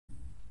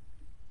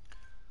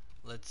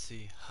let's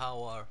see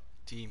how our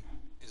team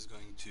is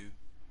going to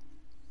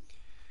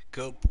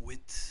cope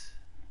with.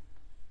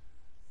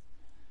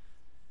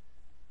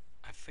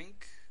 I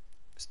think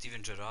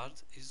Steven Gerrard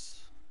is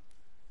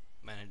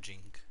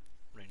managing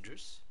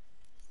Rangers.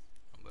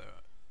 Where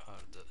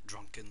are the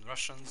drunken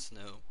Russians?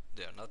 No,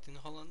 they are not in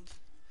Holland.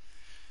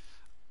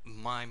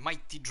 My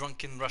mighty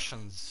drunken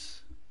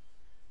Russians.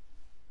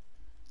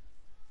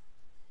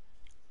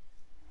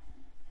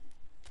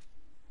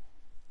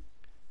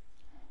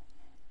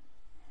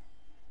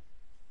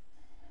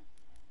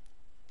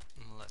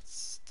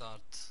 Let's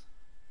start.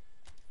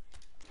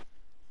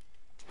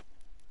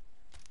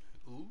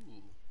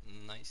 Ooh,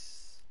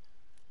 nice.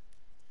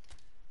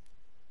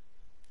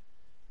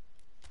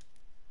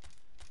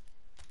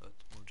 But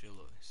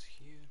Mugello is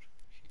here.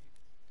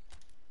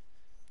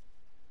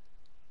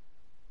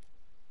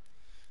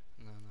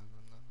 No.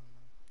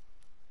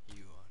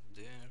 You are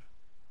there.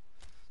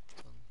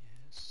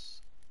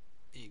 Yes.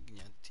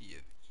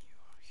 Ignatiev, you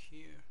are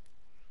here.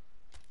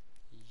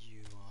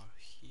 You are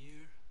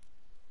here.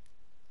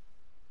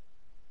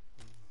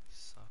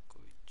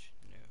 Sakovic,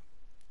 no.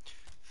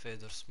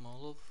 Fedor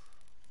Smolov,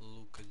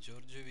 Luka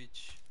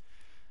Djordjevic,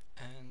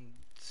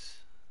 and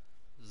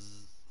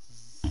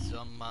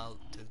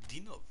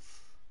Zamaldinov.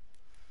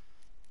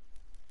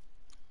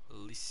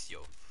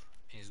 Lisyov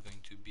is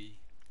going to be,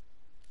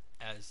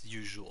 as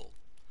usual,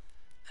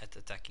 at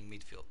attacking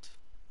midfield.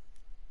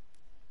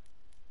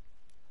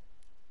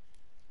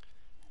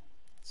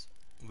 It's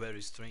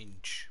very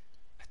strange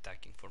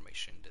attacking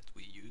formation that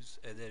we use.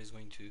 Eder is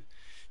going to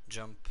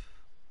jump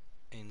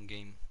in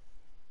game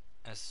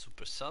as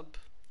super sub,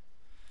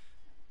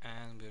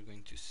 and we're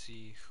going to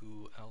see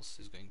who else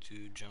is going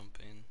to jump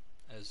in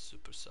as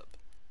super sub.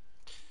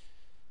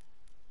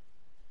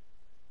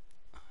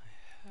 I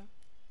have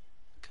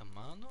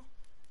Kamano,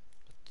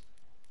 but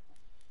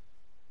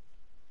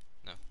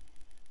no.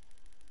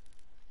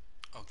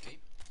 Okay,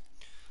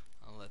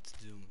 let's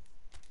do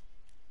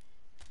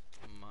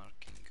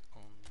marking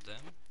on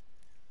them.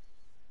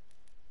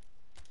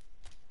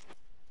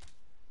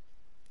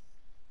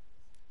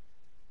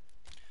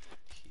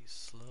 He's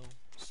slow,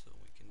 so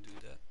we can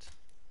do that.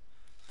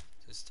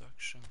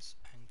 Distractions,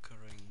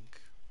 anchoring,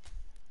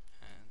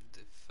 and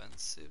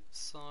defensive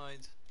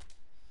side.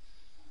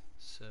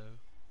 So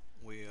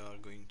we are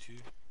going to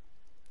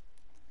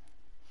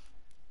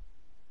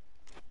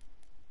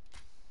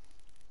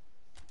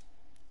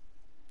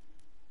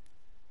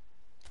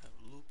have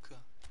Luka,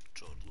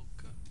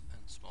 Luka,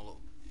 and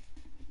Smolov.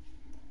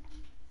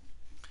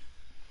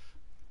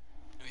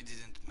 We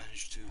didn't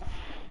manage to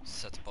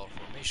set up our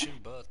formation,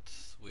 but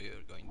we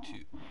are going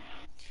to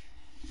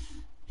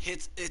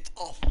hit it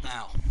off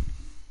now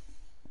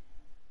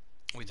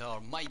with our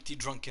mighty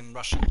drunken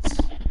Russians.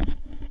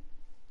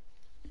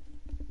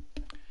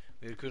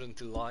 We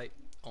currently lie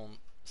on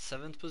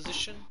 7th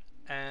position,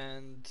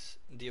 and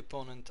the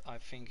opponent, I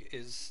think,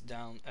 is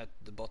down at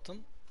the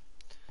bottom.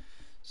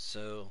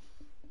 So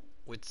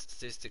with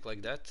statistic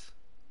like that,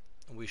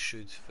 we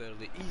should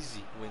fairly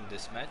easy win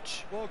this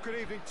match. Well, good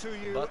evening to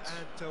you, but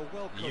and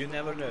welcome. You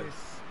never know.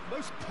 This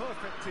most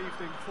perfect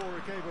evening for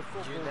a game of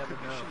football. You never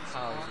know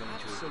how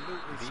it's going to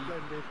be.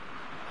 Splendid.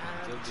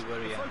 And until the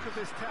very the end. folk of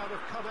this town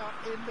have come out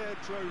in their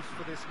droves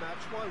for this match.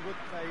 Why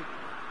wouldn't they?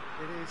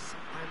 It is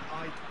an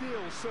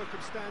ideal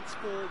circumstance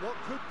for what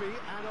could be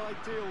an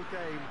ideal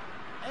game.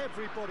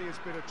 Everybody has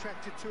been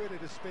attracted to it.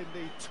 It has been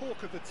the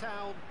talk of the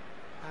town.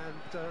 And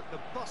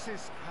the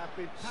buses have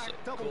been packed,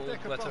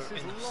 double-decker buses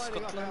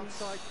lining up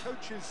outside.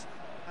 Coaches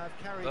have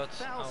carried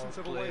thousands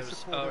of away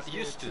supporters are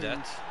used to too.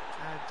 that.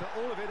 And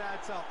all of it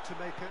adds up to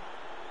make a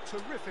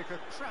terrific,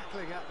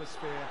 crackling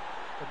atmosphere.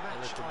 The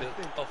match, A little bit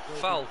I think, of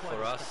will foul be quite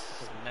for us.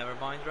 spectacular. Never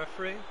mind,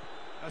 referee.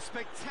 A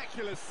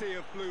spectacular sea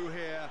of blue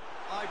here.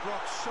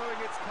 Ibrox showing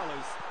its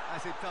colours,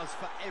 as it does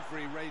for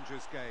every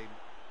Rangers game.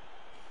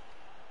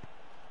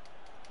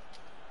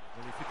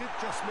 And if he did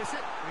just miss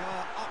it, we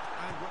are up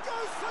and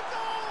goes for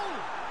goal!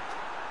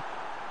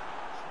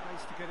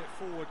 Tries to get it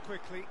forward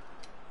quickly.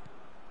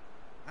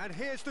 And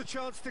here's the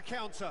chance to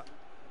counter.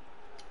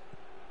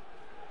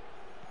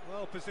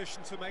 Well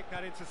positioned to make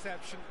that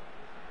interception.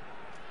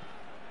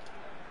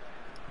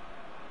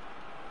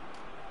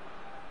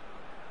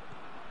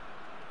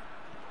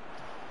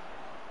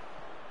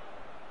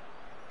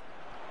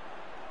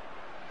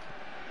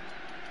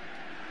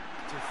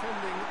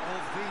 Defending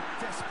of the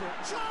desperate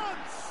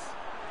chance!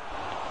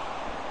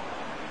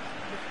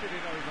 Lifted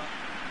it over.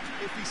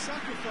 If he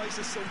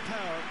sacrifices some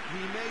power, he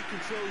may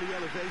control the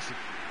elevation.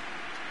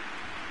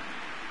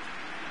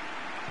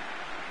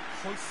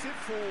 Hoists it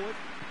forward.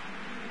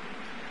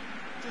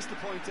 Just to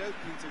point out,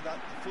 Peter, that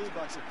the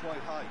fullbacks are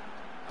quite high.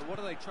 And what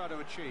do they try to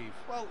achieve?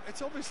 Well,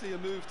 it's obviously a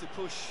move to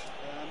push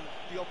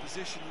the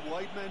opposition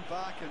wide men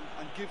back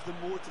and give them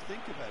more to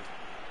think about.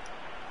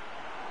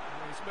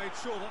 And he's made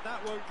sure that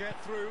that won't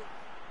get through.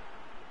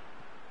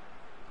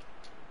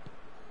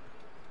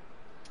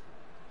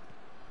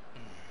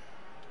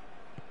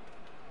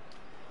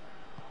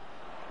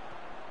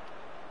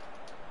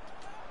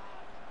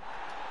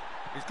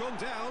 He's gone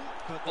down,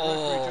 but the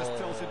referee just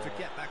tells him to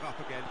get back up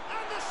again.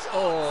 And the shot!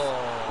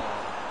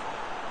 Oh!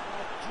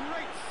 A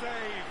great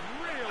save,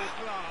 real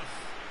class.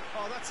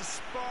 Oh, that's a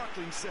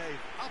sparkling save.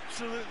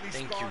 Absolutely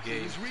Thank sparkling.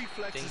 you, Gabe. His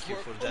reflexes Thank you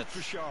were for that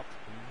ultra sharp.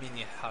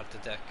 mini heart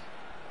attack.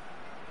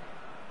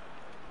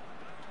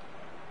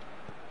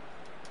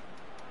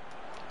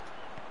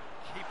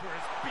 Keeper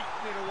has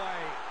beaten it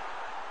away.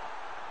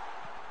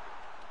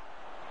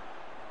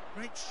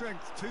 Great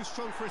strength, too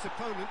strong for his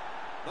opponent.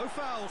 No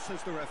foul,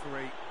 says the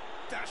referee.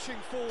 Dashing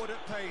forward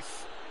at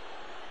pace.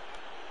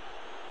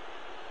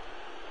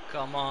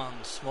 Come on,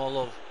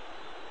 Smolov.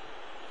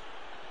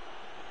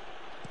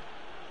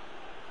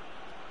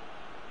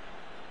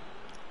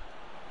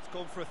 It's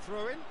gone for a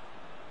throw-in.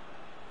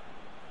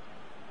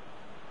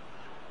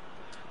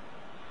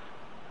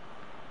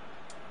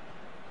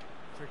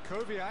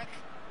 Krychowiak.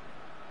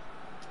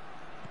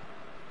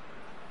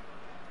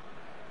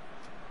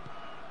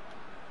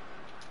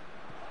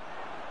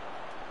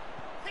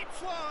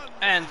 Hits one!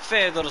 And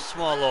Fedor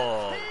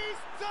Smolov. He's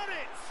done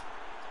it!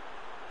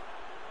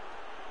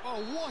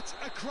 Oh, what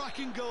a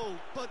cracking goal,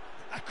 but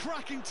a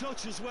cracking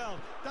touch as well.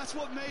 That's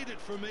what made it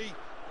for me.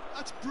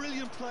 That's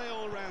brilliant play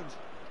all round.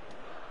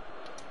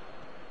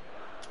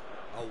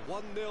 A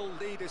 1-0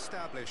 lead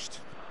established.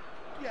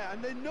 Yeah,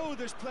 and they know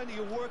there's plenty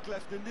of work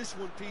left in this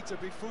one, Peter,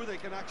 before they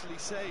can actually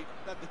say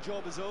that the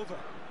job is over.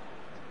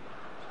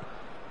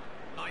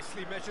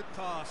 Nicely measured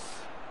pass.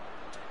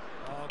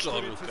 Oh,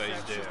 good Jaruka is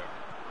interception.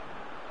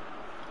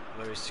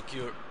 there. Very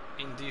secure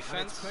in And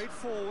defense. it's played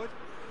forward.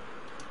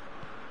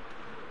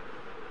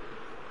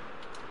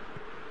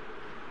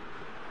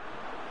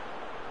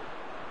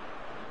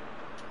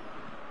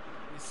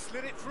 He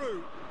slid it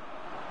through.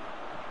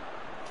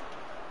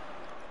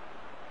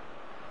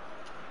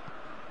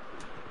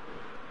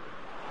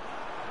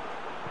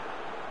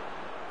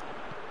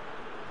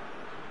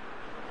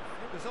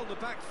 It was on the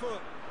back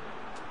foot.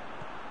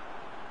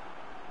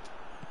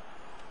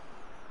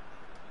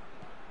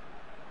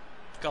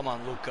 Come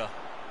on, Luka.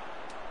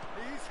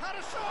 He's had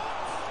a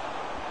shot!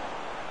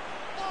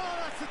 Oh,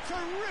 that's a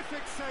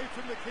terrific save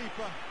from the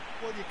keeper.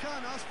 Well, you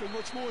can't ask for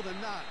much more than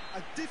that.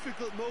 A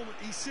difficult moment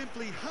he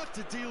simply had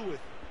to deal with.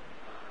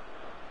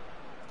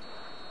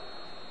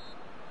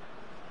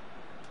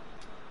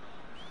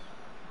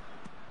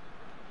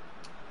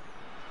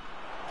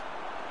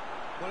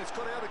 Well, it's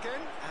got out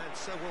again, and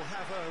so we'll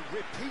have a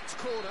repeat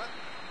corner.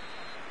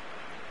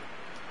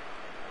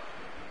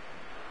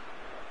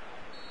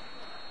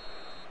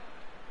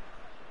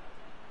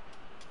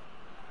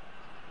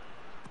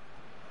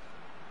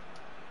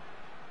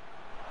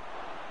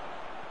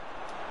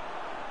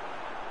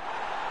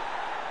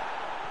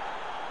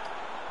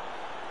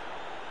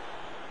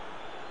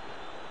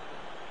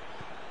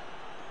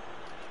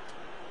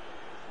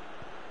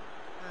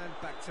 And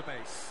back to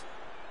base.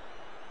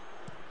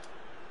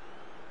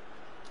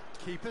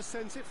 Keeper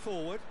sends it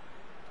forward.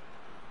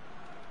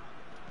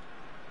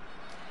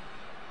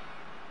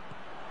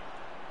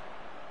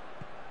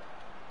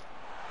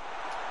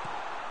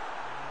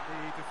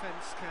 And the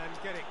defence can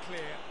get it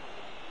clear.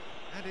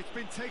 And it's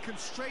been taken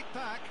straight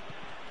back.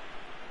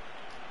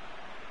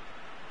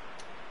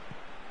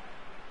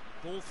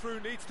 Ball through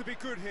needs to be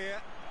good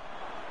here.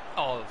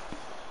 Oh,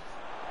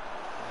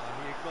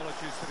 He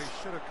acknowledges that he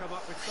should have come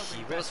up with something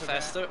he better was there.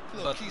 faster,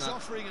 Look, but he's not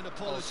offering an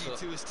apology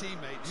also to his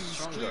teammate, who's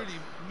stronger. clearly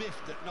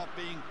miffed at not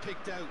being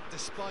picked out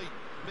despite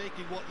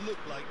making what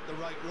looked like the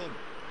right run.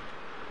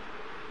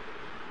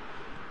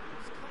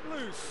 It's come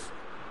loose.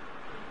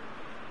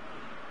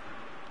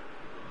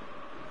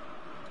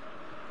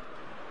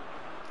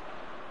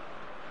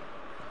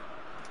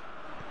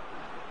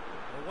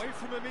 Away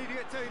from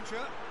immediate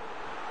danger.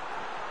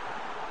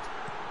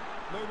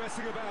 No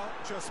messing about,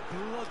 just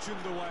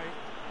bludgeoned away.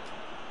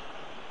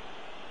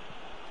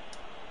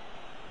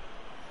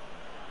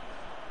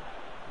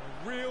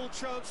 A real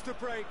chance to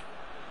break.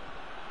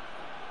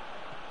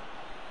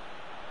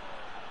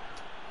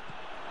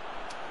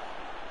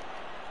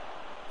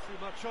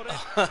 Too much on it.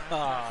 And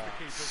that's the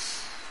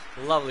keeper's.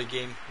 lovely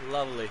game,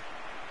 lovely.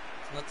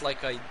 It's not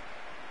like I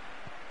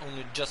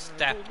only just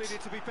The ball tapped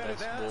needed to be better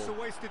that there. It's a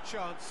ball. wasted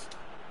chance.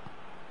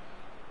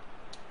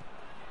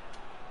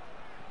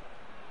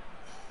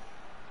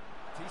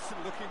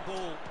 Decent looking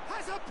ball.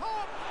 Has a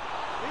pop!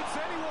 It's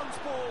anyone's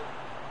ball.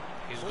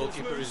 His Ball's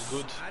goalkeeper is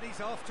loose, good. and he's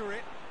after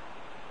it.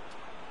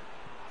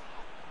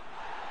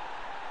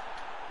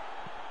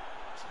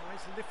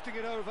 Tries lifting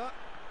it over.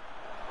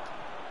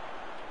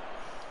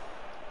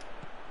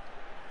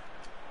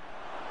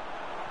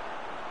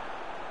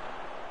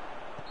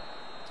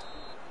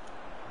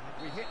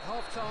 And we hit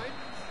half-time.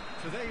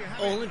 So there you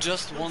have Only it.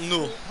 just Good 1-0.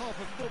 sport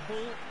half of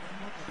football.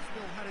 It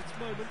still had its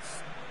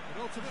moments,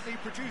 but ultimately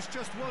produced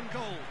just one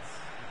goal.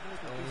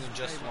 Only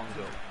just one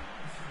goal.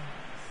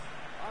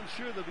 I'm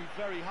sure they'll be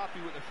very happy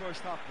with the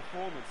first half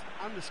performance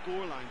and the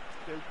scoreline.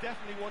 They'll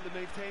definitely want to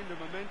maintain their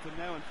momentum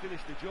now and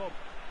finish the job.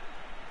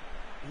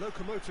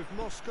 Lokomotiv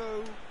Moscow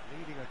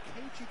leading a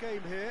cagey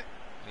game here.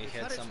 We It's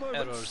had had its some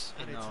moments, errors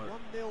and in it's our 1-0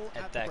 at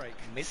the attack break.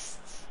 missed.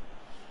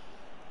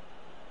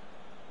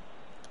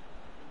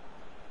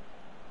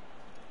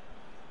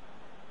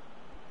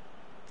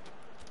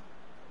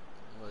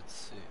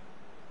 Let's see.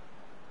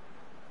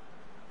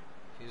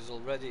 He's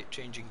already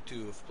changing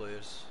 2 of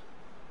players.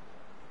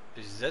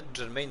 Is that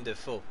Jermaine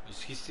Defoe?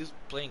 Is he still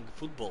playing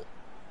football?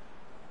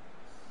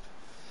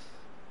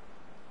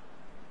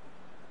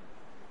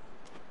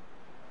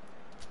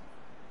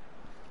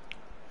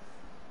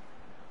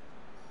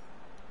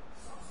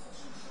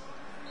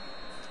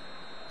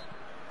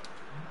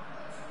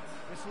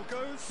 Whistle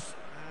goes,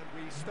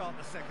 and we start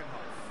the second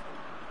half.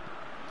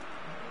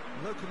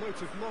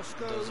 Lokomotiv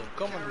Moscow. Those are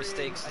common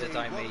mistakes that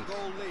I make.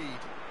 Goal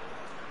lead.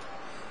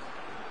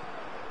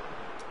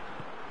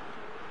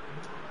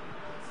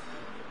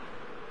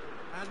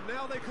 And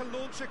now they can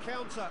launch a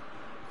counter.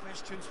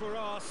 Questions were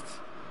asked,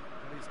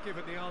 and he's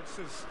given the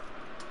answers.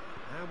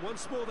 And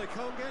once more they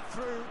can't get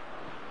through.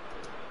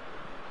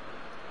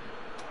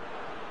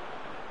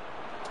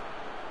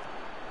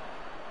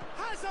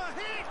 Has a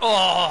hit!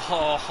 Oh!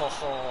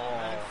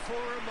 And for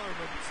a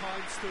moment,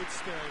 time stood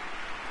still.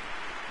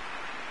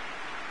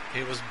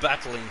 He was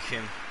battling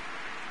him.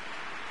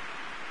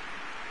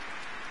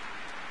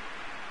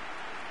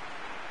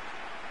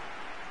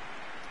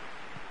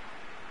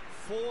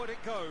 Forward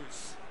it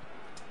goes.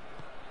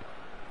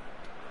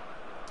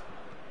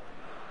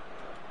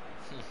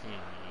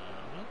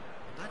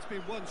 That's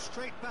been won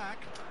straight back.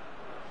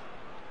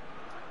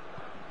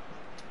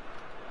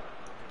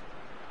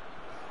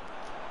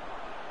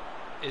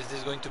 Is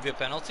this going to be a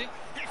penalty?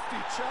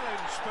 Hefty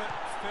challenge, but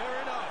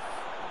fair enough.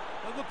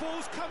 And the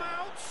ball's come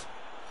out.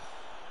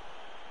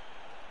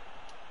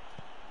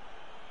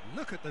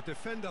 Look at the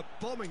defender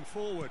bombing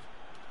forward.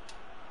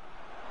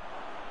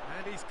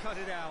 And he's cut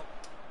it out.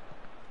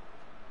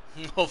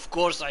 Of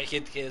course I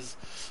hit his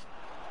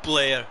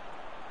player.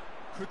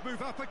 Could move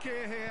up a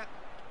gear here.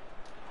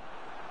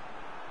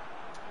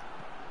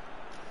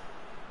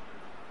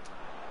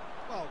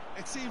 Well,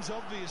 it seems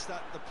obvious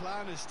that the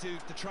plan is to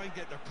try and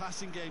get their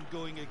passing game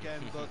going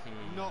again, but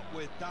not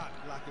with that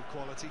lack of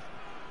quality.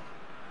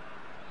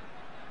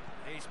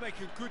 He's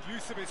making good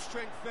use of his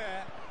strength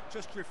there.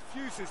 Just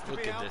refuses to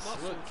Look be at this.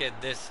 out-muscled. Look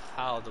at this.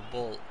 How the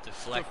ball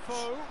deflects.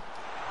 Defoe,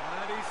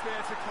 and he's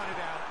there to cut it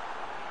out.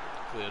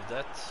 Clear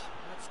that.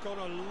 That's gone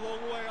a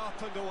long way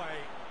up and away.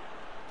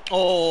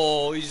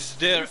 Oh, is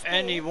there Loose ball.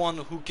 anyone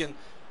who can?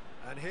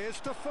 And here's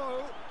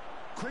Defoe.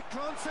 Quick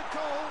glance at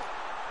goal.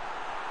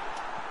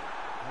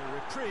 A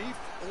reprieve,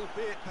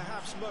 albeit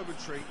perhaps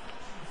momentary.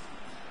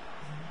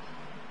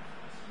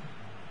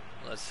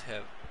 Let's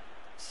have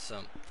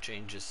some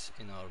changes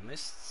in our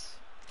mists,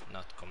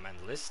 not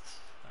command list.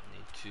 I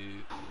need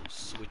to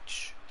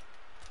switch.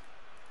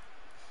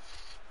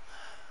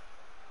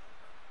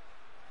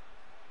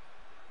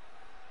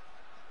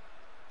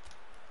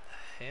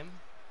 Him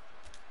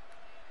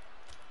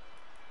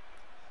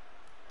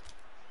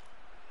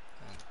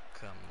and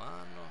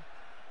Camano,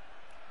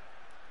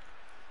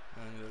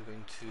 and we're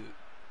going to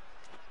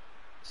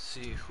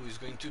see who is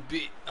going to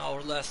be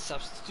our last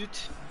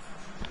substitute.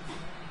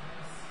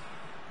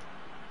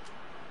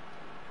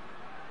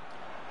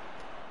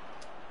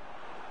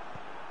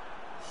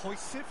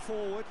 Hoists it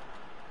forward.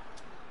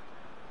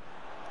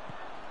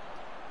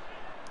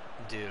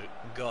 Dear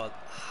God,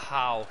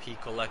 how he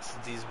collects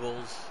these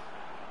balls.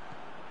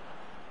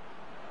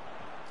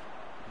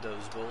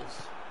 Those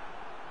balls.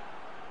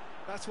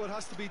 That's what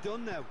has to be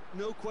done now,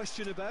 no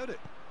question about it.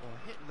 Well,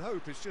 hit and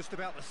hope is just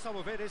about the sum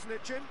of it, isn't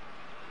it, Jim?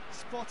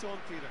 Spot on,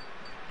 Peter.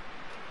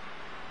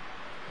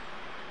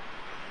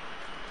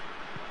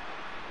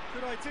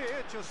 Good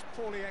idea, just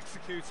poorly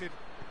executed.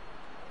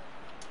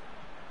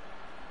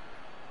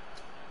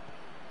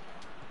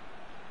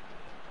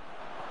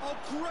 Oh,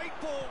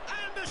 great ball,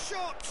 and a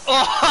shot!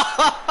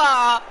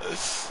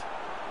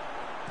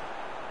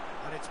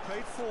 And it's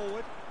played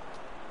forward.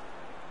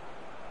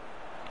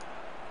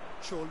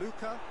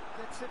 Chorluka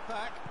gets it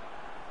back.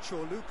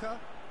 Chorluka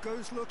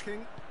goes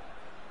looking.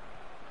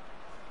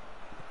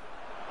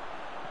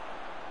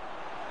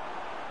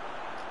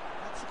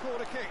 That's a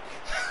corner kick.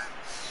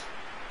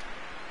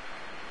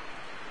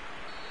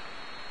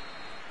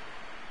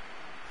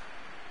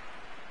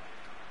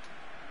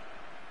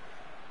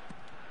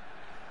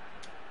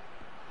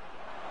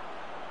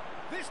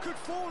 This could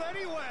fall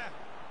anywhere.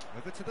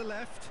 Over to the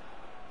left.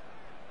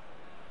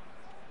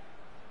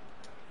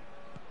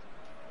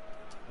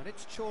 And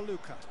it's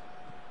Chorluka.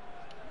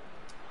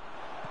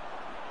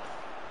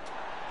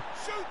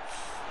 Shoots!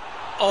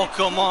 Oh,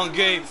 come on,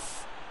 Gabe.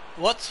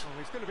 What? Oh,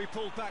 he's going to be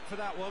pulled back for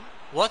that one.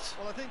 What?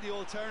 Well, I think the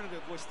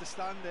alternative was to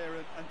stand there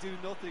and do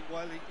nothing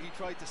while he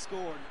tried to score,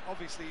 and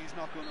obviously he's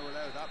not going to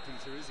allow that,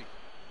 Peter, is he?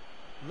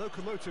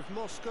 Lokomotiv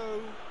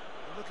Moscow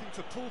looking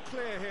to pull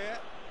clear here.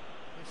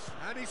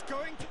 And he's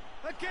going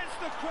against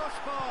the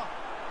crossbar.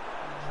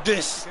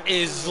 This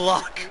is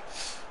luck.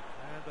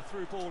 And the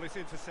through ball is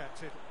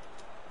intercepted.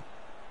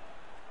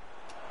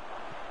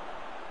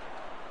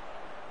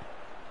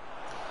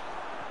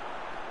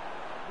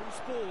 Who's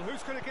ball?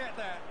 Who's going to get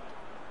that?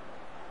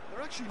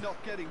 They're actually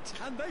not getting...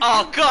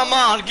 Oh, come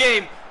on,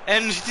 Gabe.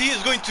 And he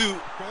is going to...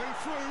 Going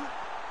through.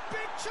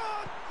 Big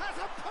chance. Has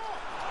a pop.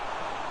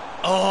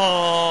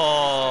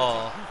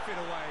 Oh. Hoof it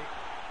away.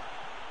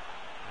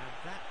 And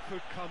that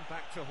could come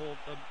back to haunt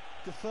them.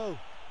 Defoe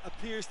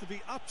appears to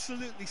be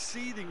absolutely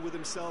seething with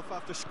himself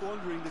after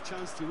squandering the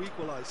chance to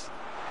equalise.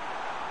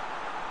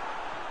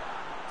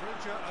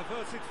 Danger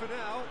averted for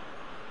now.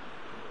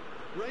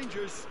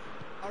 Rangers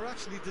are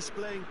actually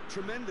displaying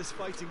tremendous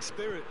fighting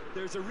spirit.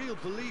 There's a real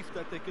belief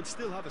that they can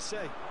still have a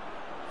say.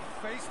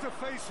 Face to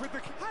face with the...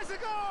 Has a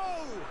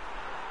go!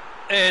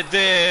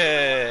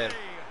 Eder!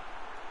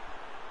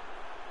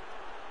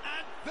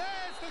 And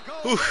there's the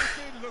goal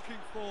they've been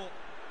looking for.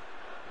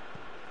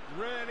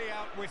 Really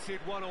outwitted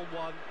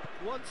one-on-one.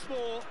 Once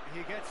more,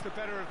 he gets the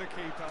better of the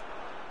keeper.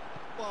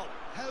 Well,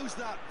 how's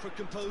that for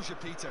composure,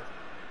 Peter?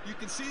 You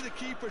can see the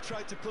keeper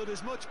tried to put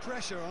as much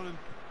pressure on him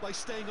by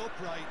staying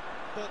upright,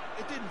 but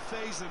it didn't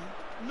faze him,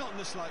 not in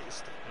the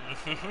slightest.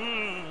 Things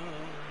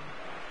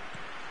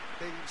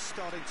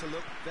starting to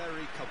look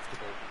very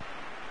comfortable.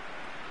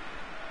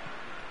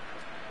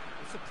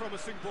 It's a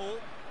promising ball.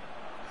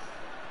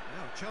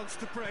 Now, chance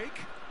to break.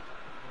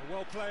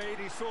 Well played,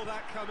 he saw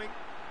that coming.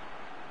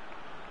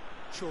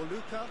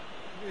 Chorluka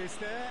is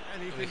there,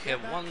 and he We can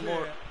have get that one clear.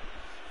 more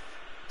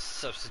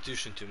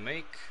substitution to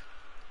make,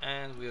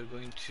 and we are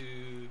going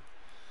to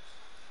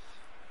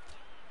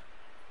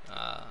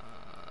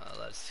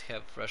let's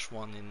have fresh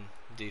one in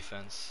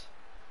defense.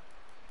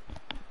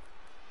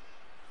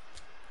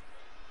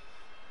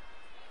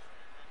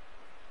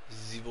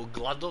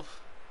 Zivogladov,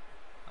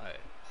 I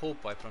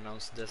hope I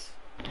pronounced this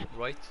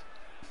right.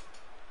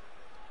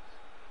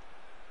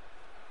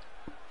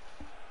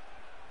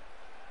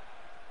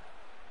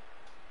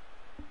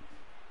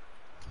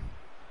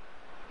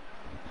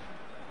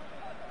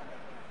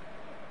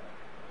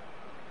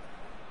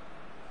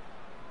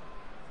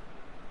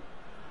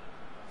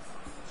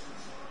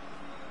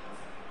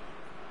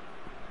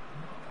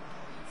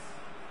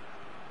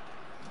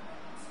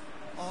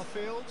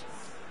 Field.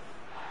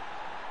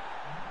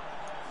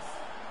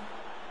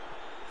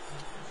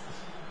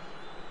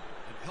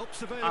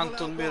 Helps available.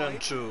 Anton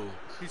Miranchuk.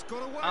 He's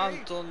got away.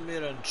 Anton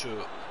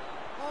Miranchuk.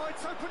 Oh,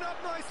 it's opened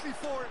up nicely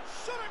for him.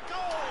 Shot a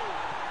goal.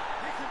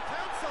 He can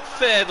pounce on that.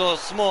 Fedor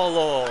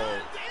Smolov.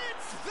 And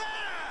it's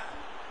there.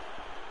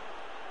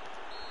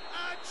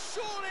 And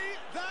surely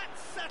that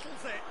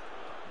settles it.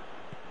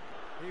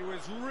 He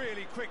was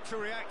really quick to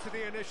react to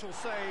the initial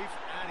save,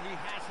 and he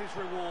has his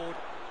reward.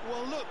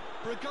 Well, look,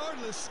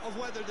 regardless of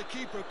whether the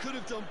keeper could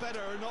have done better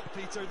or not,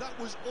 Peter, that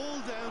was all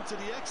down to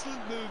the excellent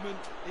movement.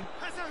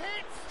 Has a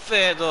hit.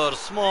 Fedor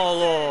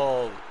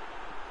Smolov.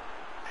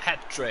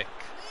 Hat-trick.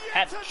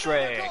 Yet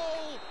Hat-trick. another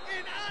goal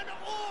in an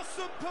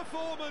awesome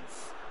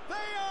performance. They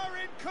are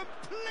in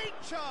complete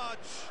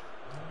charge.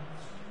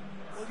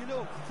 Well, you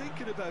know,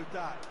 thinking about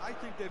that, I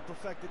think they've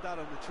perfected that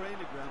on the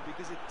training ground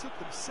because it took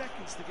them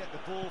seconds to get the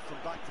ball from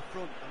back to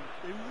front, and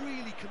they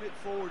really commit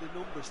forward in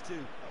numbers too.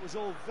 That was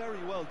all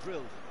very well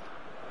drilled.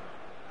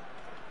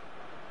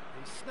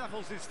 He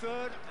snaffles his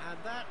third, and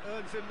that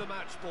earns him the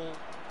match ball.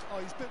 Oh,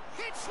 he's been...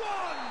 hits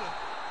one!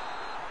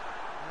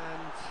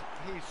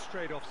 And he's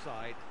straight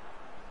offside.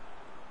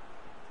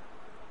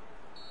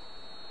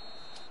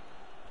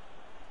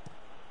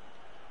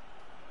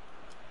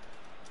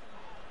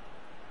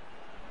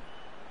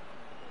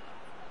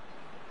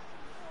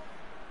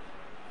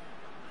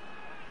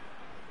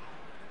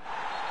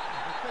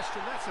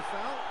 That's a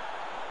foul,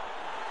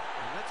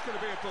 and that's going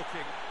to be a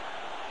booking.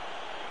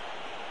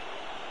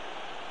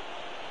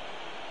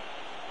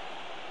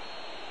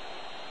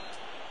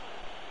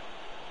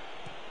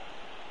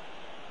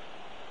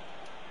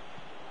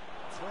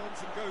 Turns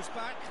and goes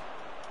back.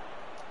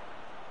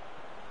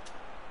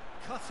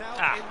 Cut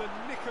out in the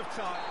nick of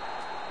time.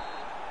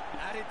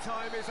 Added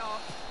time is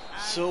up.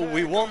 So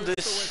we won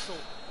this